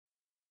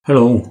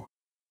Hello.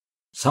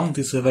 Sound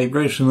is a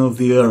vibration of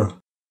the air.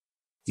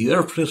 The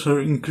air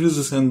pressure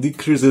increases and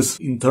decreases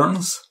in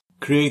turns,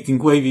 creating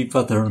wavy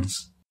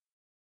patterns.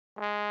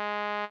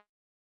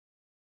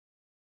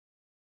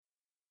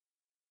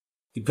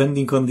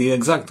 Depending on the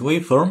exact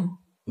waveform,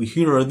 we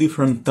hear a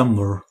different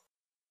timbre.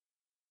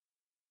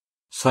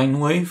 Sine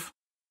wave,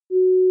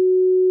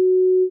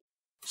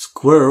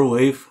 square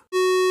wave,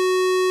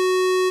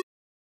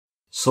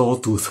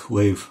 Sawtooth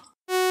wave.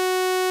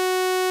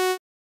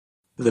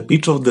 The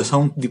pitch of the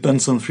sound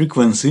depends on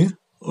frequency,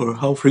 or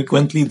how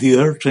frequently the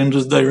air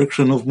changes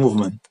direction of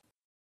movement.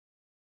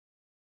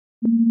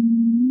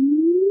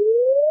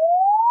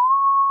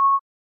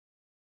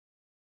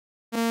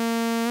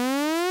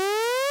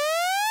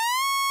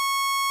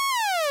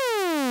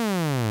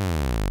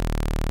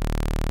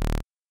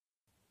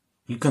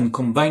 You can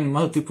combine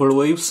multiple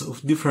waves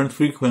of different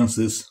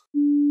frequencies.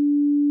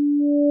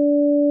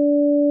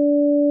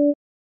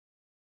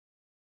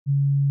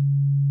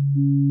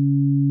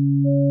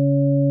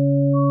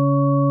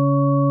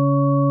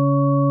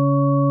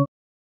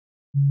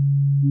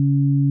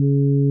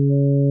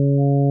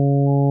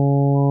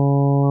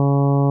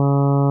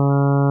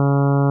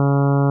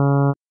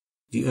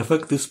 The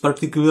effect is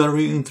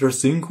particularly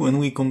interesting when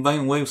we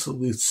combine waves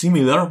with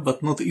similar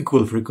but not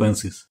equal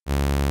frequencies.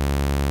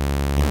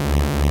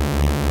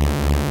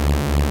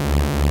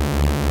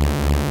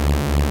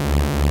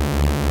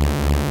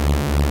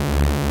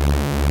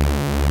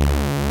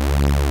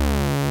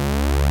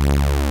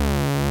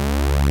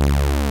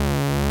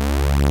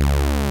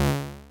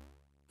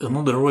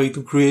 Another way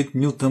to create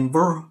new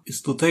timbre is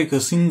to take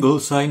a single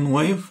sine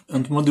wave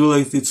and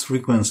modulate its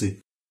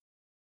frequency.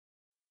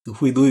 If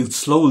we do it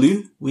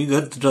slowly, we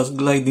get just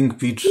gliding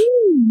pitch.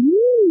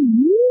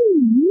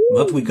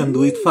 But we can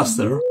do it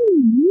faster.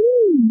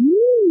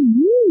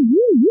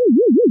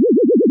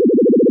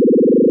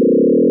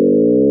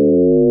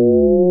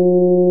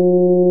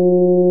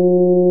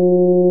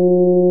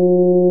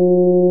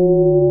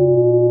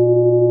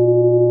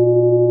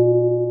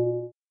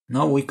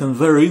 Now we can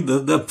vary the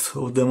depth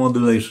of the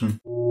modulation.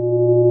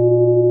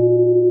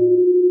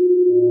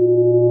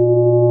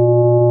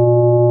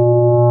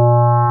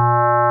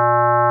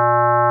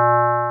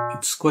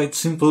 It's quite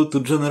simple to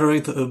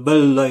generate a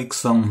bell-like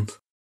sound.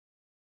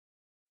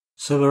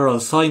 Several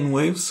sine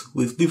waves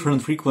with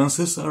different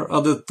frequencies are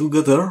added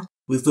together,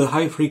 with the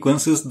high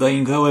frequencies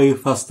dying away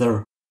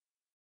faster.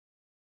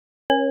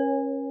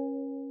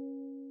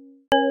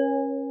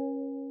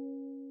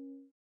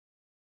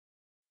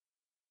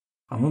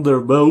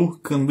 Another bow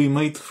can be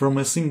made from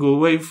a single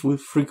wave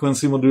with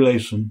frequency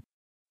modulation.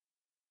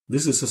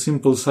 This is a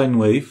simple sine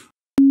wave.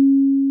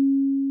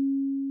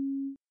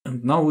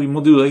 And now we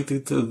modulate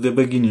it at the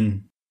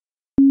beginning.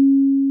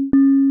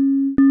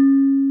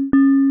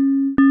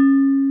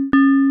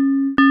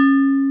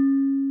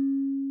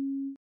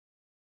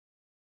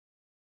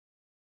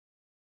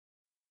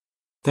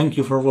 Thank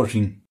you for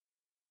watching.